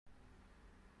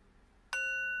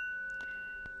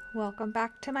Welcome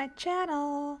back to my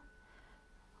channel.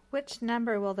 Which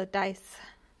number will the dice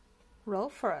roll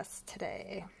for us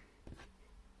today?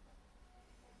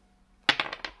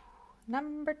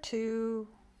 Number 2.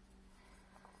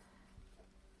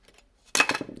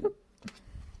 Oop.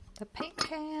 The paint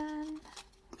can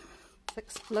is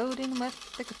exploding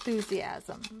with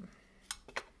enthusiasm.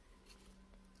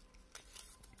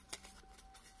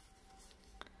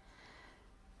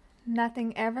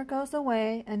 Nothing ever goes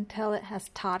away until it has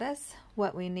taught us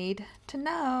what we need to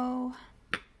know.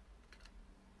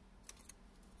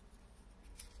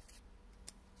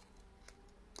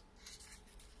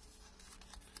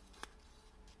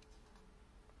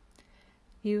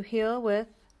 You heal with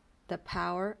the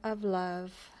power of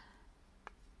love.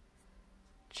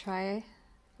 Try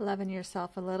loving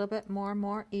yourself a little bit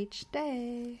more each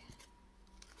day.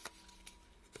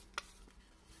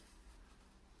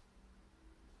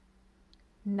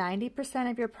 %90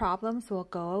 of your problems will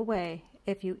go away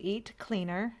if you eat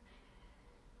cleaner,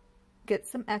 get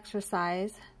some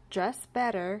exercise, dress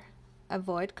better,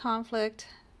 avoid conflict,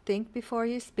 think before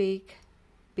you speak,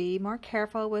 be more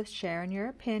careful with sharing your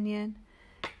opinion,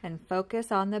 and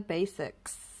focus on the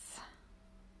basics.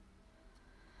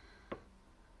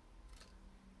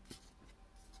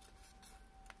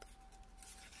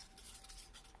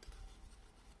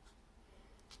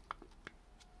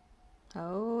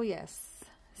 Oh yes.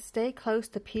 Stay close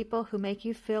to people who make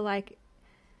you feel like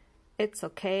it's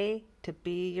okay to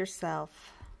be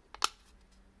yourself.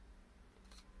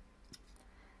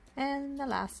 And the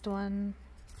last one.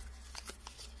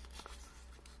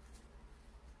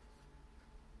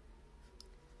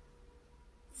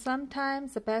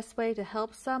 Sometimes the best way to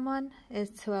help someone is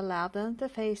to allow them to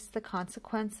face the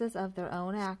consequences of their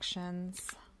own actions.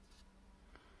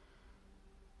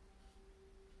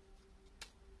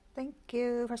 Thank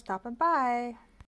you for stopping by.